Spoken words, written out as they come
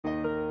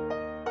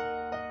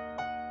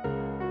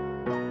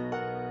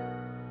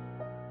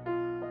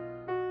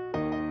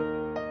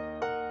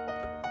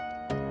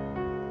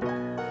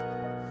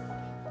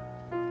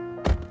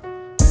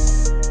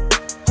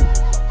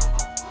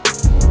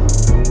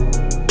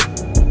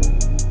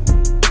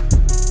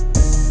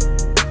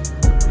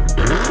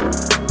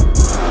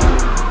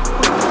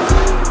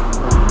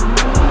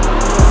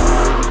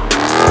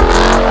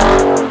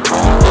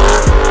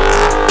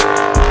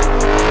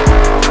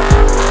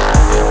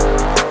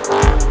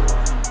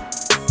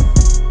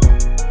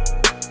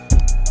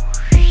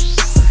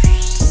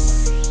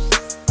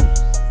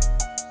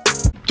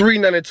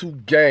392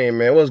 gang,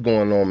 man. What's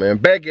going on, man?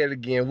 Back at it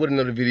again with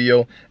another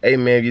video. Hey,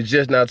 man, if you're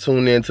just not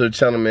tuned in to the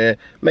channel, man,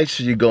 make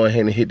sure you go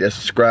ahead and hit that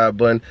subscribe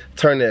button.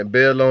 Turn that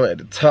bell on at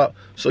the top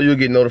so you'll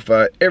get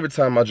notified every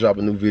time I drop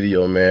a new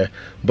video, man.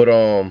 But,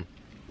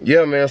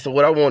 yeah, man, so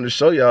what I wanted to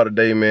show y'all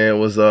today, man,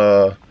 was,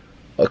 a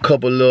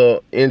couple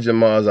little engine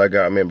mods I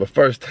got, man. But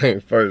first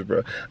thing first,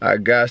 bro, I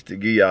got to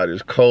give y'all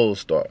this cold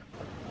start.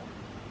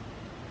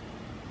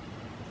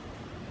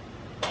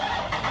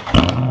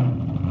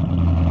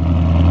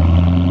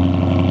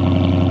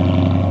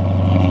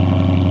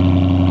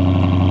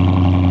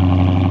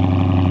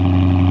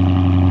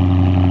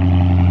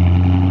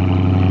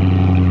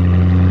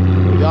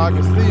 Y'all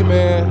can see,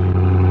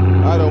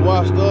 man, I done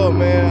washed up,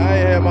 man. I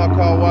ain't had my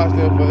car washed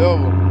in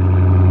forever,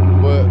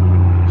 but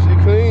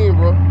she clean,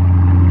 bro.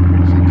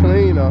 She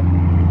clean now.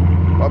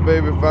 My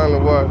baby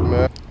finally washed,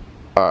 man.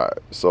 Alright,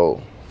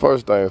 so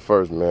first thing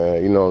first,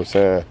 man, you know what I'm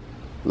saying?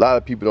 A lot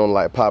of people don't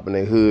like popping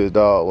their hoods,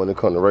 dog, when it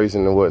comes to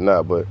racing and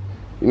whatnot, but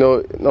you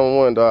know, number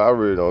one, dog, I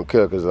really don't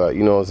care, cause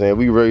you know what I'm saying,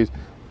 we race,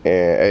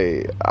 and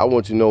hey, I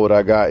want you to know what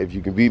I got. If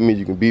you can beat me,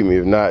 you can beat me.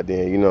 If not,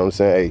 then you know what I'm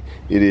saying,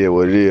 hey, it is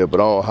what it is, but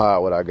I don't hide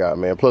what I got,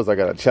 man. Plus I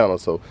got a channel,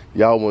 so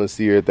y'all want to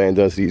see everything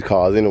done to these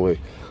cars anyway.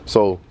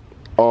 So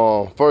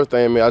first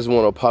thing, man, I just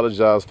want to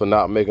apologize for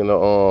not making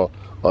a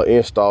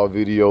install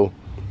video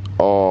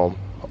on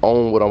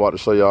what I'm about to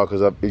show y'all,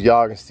 because if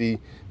y'all can see,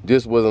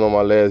 this wasn't on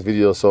my last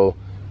video. So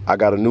I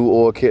got a new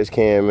oil catch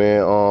can,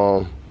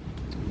 man,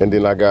 and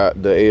then I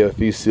got the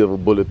AFE silver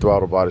bullet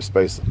throttle body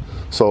spacer.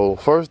 So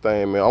first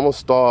thing, man, I'm gonna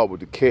start with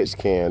the catch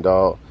can,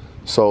 dog.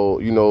 So,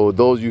 you know,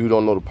 those of you who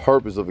don't know the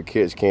purpose of a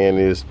catch can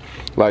is,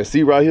 like,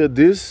 see right here,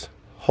 this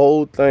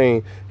whole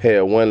thing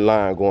had one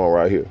line going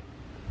right here.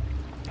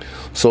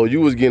 So you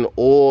was getting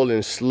oil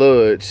and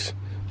sludge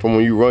from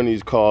when you run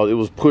these cars. It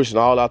was pushing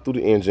all out through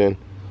the engine,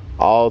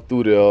 all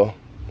through there.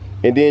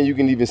 And then you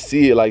can even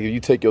see it, like if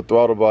you take your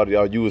throttle body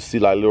out, you would see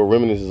like little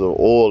remnants of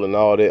oil and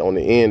all that on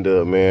the end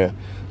of it, man.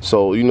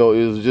 So, you know,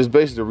 it was just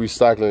basically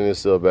recycling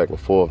itself back and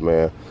forth,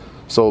 man.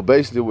 So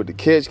basically what the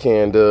catch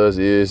can does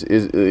is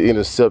it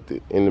intercepts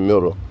it in the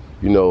middle.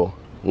 You know,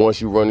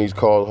 once you run these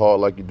cars hard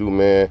like you do,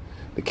 man,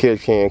 the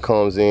catch can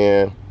comes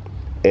in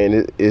and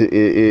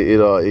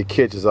it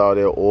catches all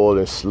that oil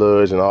and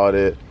sludge and all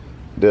that,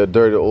 the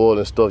dirty oil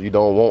and stuff you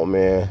don't want,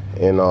 man.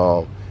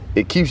 And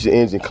it keeps your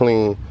engine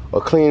clean. A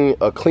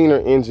cleaner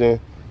engine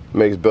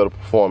makes better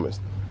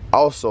performance.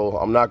 Also,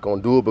 I'm not gonna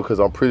do it because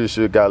I'm pretty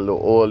sure it got a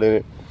little oil in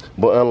it.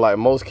 But unlike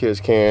most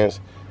catch cans,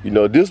 you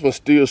know, this one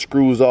still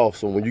screws off.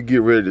 So when you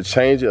get ready to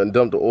change it and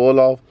dump the oil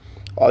off,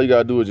 all you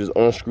gotta do is just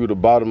unscrew the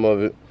bottom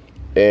of it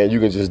and you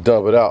can just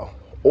dump it out.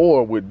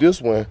 Or with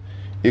this one,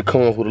 it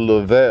comes with a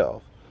little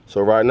valve.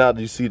 So right now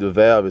you see the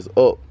valve is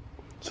up.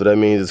 So that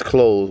means it's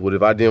closed. But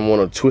if I didn't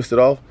want to twist it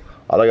off,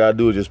 all I gotta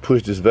do is just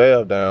push this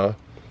valve down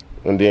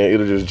and then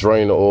it'll just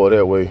drain the oil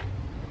that way.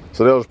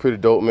 So that was pretty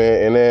dope,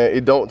 man. And then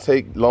it don't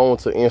take long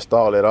to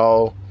install at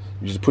all.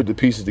 You just put the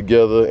pieces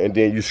together and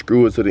then you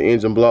screw it to the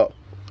engine block,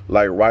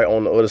 like right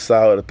on the other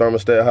side of the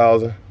thermostat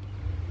housing.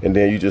 And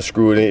then you just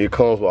screw it in. It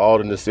comes with all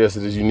the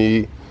necessities you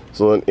need.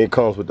 So it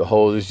comes with the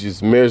hoses. You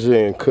just measure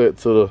and cut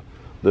to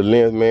the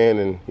length, man,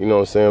 and you know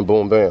what I'm saying,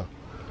 boom, bam.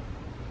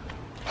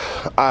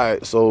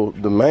 Alright, so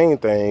the main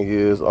thing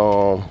is,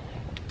 well,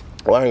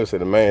 I ain't gonna say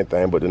the main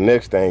thing, but the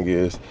next thing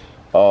is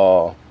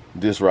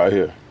this right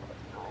here.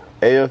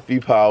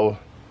 AFE power,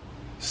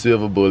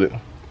 silver bullet,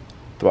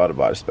 throttle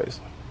body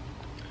spacer.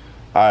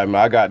 Alright,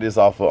 man, I got this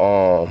off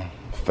of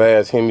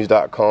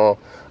fasthemis.com.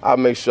 I'll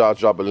make sure I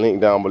drop a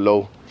link down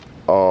below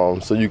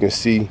so you can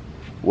see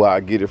where I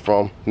get it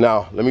from.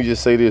 Now, let me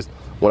just say this.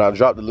 When I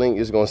drop the link,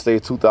 it's gonna say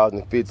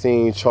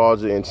 2015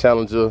 Charger and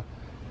Challenger,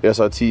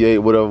 SRT 8,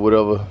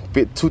 whatever,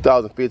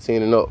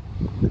 2015 and up.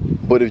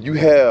 But if you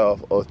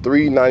have a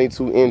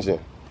 392 engine,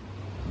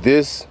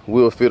 this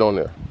will fit on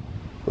there.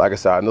 Like I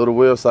said, I know the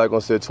website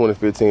gonna say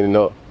 2015 and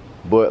up,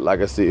 but like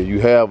I said, if you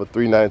have a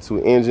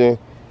 392 engine,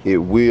 it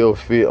will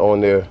fit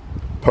on there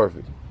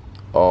perfect.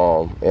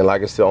 And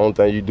like I said, the only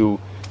thing you do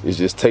is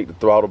just take the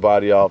throttle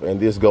body off,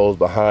 and this goes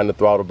behind the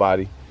throttle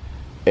body.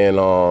 And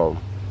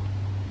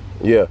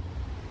yeah.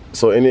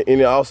 So and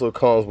it also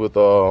comes with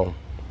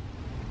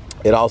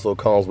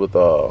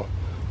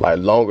like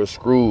longer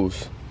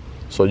screws,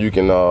 so you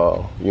can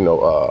you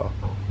know,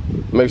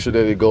 make sure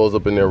that it goes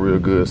up in there real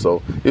good.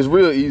 So it's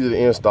real easy to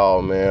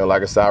install, man.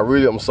 Like I said,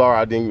 I'm sorry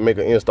I didn't make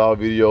an install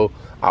video.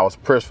 I was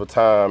pressed for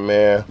time,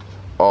 man,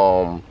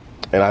 and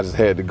I just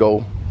had to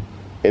go,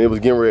 and it was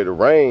getting ready to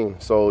rain,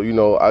 so you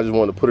know, I just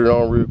wanted to put it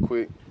on real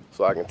quick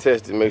so I can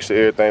test it, make sure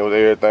everything was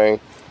everything.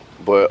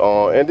 But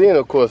and then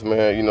of course,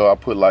 man, you know, I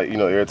put, like, you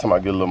know, every time I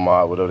get a little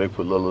mod, whatever, they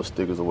put little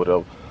stickers or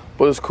whatever.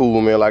 But it's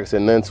cool, man. Like I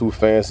said, nothing too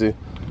fancy.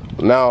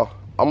 Now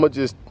I'm gonna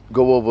just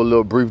go over a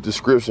little brief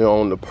description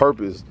on the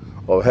purpose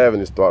of having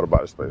this throttle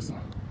body spacer.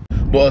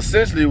 Well,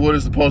 essentially what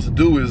it's supposed to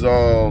do is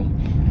the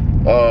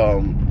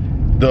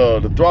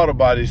throttle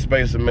body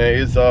spacer,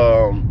 man,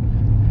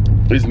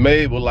 it's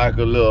made with like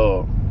a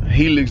little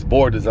helix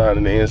bore design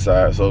in the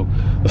inside. So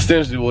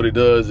essentially what it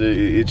does,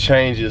 it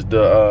changes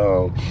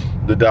the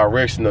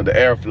direction of the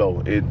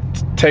airflow. It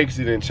takes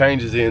it and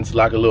changes it into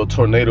like a little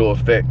tornado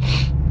effect,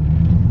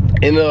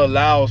 and it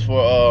allows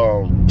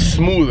for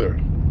smoother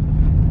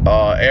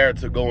air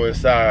to go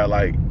inside,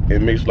 like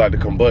it makes like the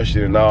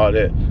combustion and all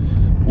that,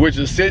 which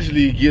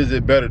essentially gives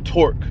it better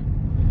torque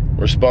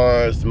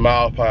response,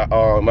 miles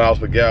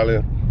per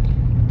gallon,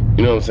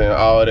 you know what I'm saying,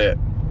 all that.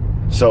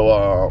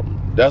 So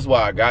that's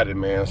why I got it,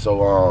 man.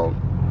 So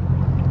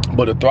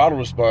but the throttle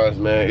response,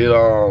 man,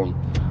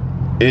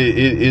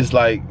 it's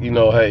like, you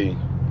know, hey,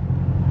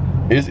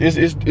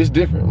 it's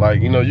different.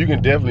 Like, you know, you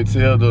can definitely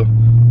tell the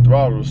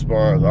throttle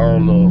response. I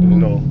don't know, you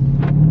know,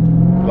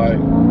 like,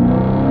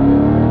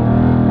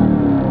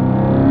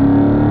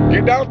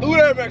 get down through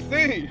that,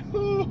 Maxine.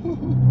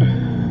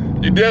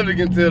 You definitely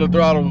can tell the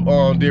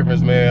throttle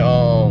difference, man.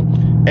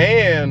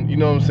 And you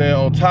know what I'm saying,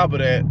 on top of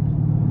that,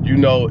 you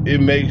know, it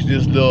makes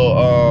this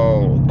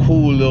little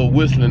cool little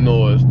whistling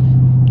noise.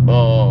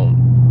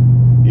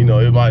 You know,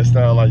 it might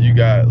sound like you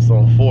got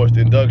some forced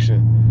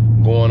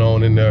induction going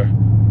on in there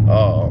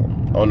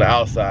on the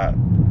outside.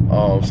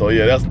 So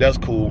yeah, that's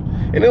cool.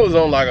 And it was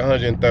on like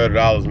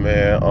 $130,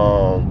 man.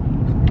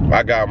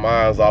 I got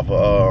mine off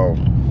of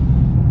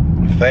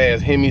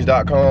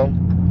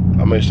fasthemis.com.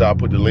 I'll make sure I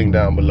put the link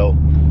down below,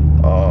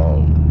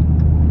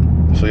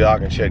 so y'all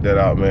can check that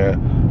out, man.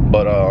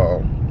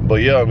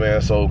 But yeah,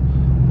 man, so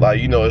like,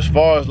 you know, as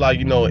far as like,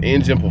 you know,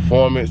 engine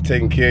performance,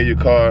 taking care of your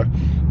car,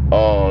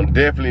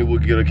 definitely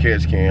would get a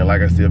catch can,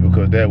 like I said,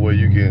 because that way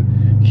you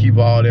can keep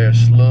all that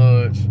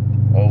sludge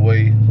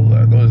away.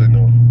 There's a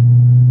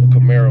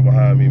Camaro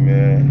behind me,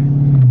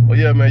 man. But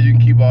yeah, man, you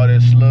can keep all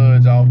that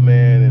sludge off,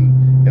 man,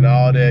 and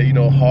all that, you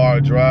know,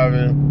 hard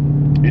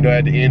driving, you know,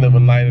 at the end of a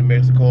night in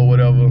Mexico or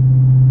whatever,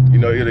 you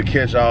know, it'll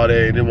catch all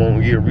that and it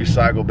won't get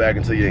recycled back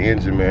into your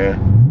engine, man.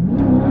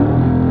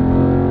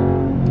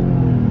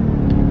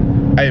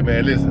 Hey,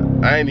 man,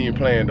 listen, I ain't even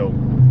playing though.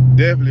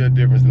 Definitely a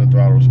difference in the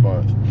throttle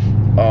response.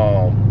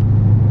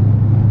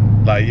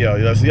 Like,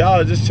 yeah, so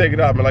y'all just check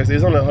it out, man. Like I said,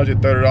 it's only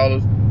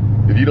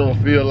 $130. If you don't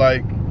feel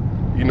like,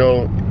 you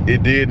know,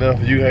 it did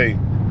nothing for you, hey,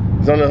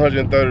 it's only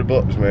 130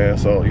 bucks, man.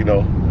 So, you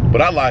know,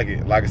 but I like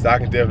it. Like I said, I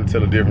can definitely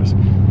tell the difference.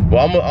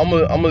 Well, I'm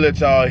gonna let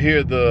y'all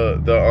hear the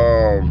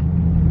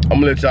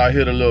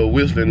little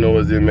whistling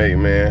noise it make,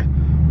 man.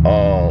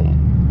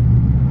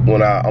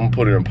 When I'm gonna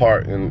put it in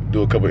park and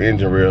do a couple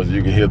engine revs,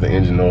 you can hear the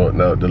engine noise,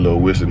 the little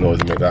whistling noise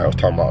it make that I was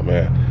talking about,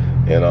 man.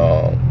 And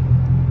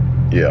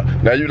yeah.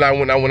 Now you like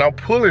when I'm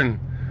pulling,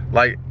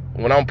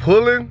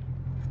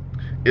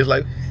 it's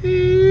like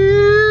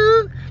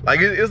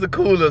it's a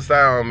cooler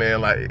sound, man.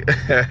 Like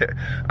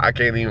I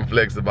can't even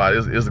flex about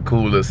it. It's a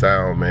cooler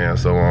sound, man.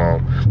 So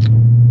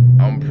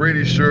I'm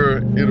pretty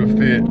sure it'll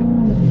fit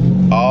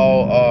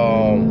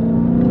all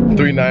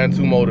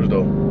 392 motors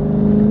though.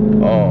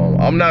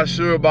 I'm not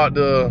sure about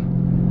the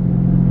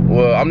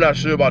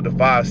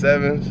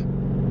 5.7s.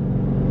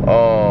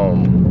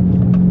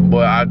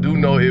 But I do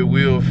know it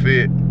will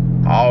fit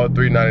all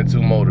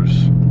 392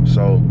 motors.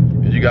 So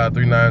if you got a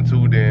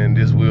 392, then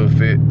this will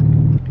fit.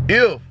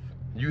 If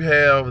you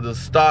have the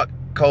stock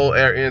cold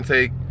air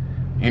intake,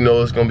 you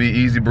know it's gonna be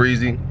easy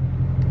breezy.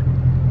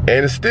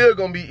 And it's still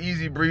gonna be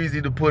easy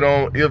breezy to put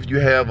on if you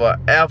have an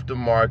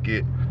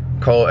aftermarket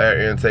cold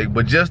air intake,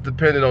 but just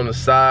depending on the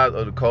size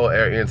of the cold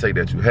air intake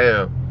that you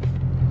have,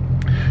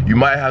 you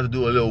might have to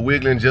do a little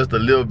wiggling just a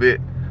little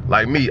bit.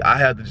 Like me, I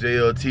have the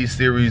JLT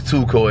Series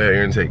 2 cold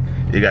air intake.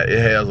 It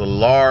has a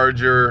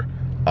larger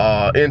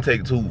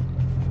intake tube,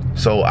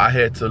 so I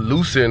had to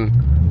loosen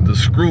the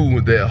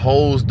screw that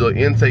holds the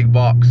intake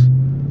box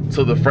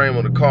to the frame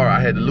of the car. I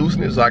had to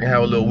loosen it so I can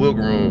have a little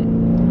wiggle room.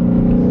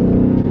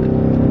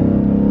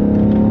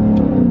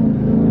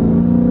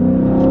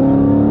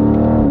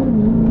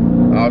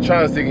 I was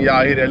trying to see, can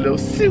y'all hear that little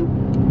suit?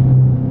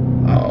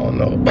 I don't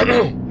know.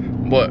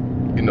 But,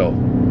 you know,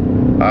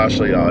 I'll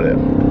show y'all that.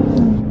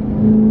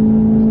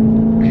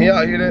 Can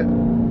y'all hear that?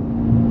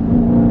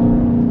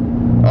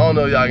 I don't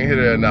know if y'all can hear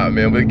that or not,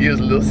 man, but it gives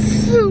a little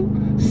suit,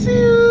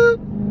 suit,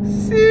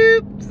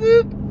 suit,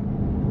 suit.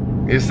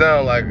 It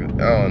sounds like,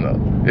 I don't know.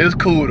 It's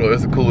cool though,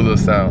 it's a cool little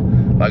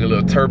sound. Like a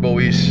little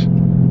turbo-ish,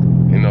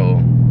 you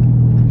know,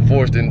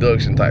 forced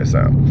induction type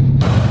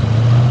sound.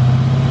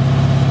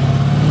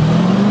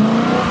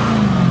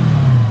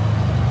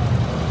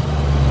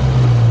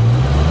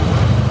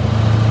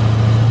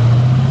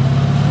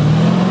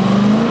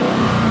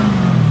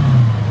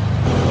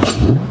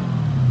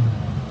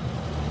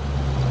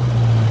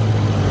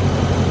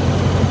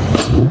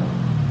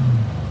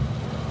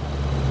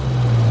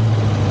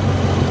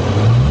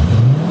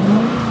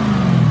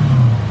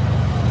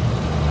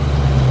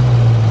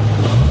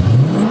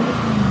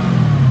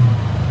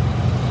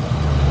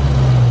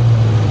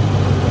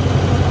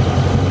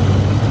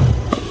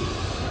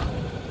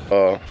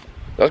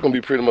 That's gonna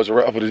be pretty much a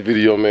wrap for this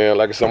video, man.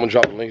 Like I said, I'm gonna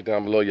drop the link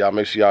down below. Y'all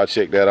make sure y'all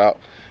check that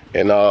out.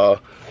 And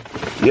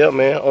yeah,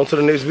 man, on to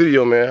the next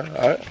video, man.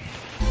 All right.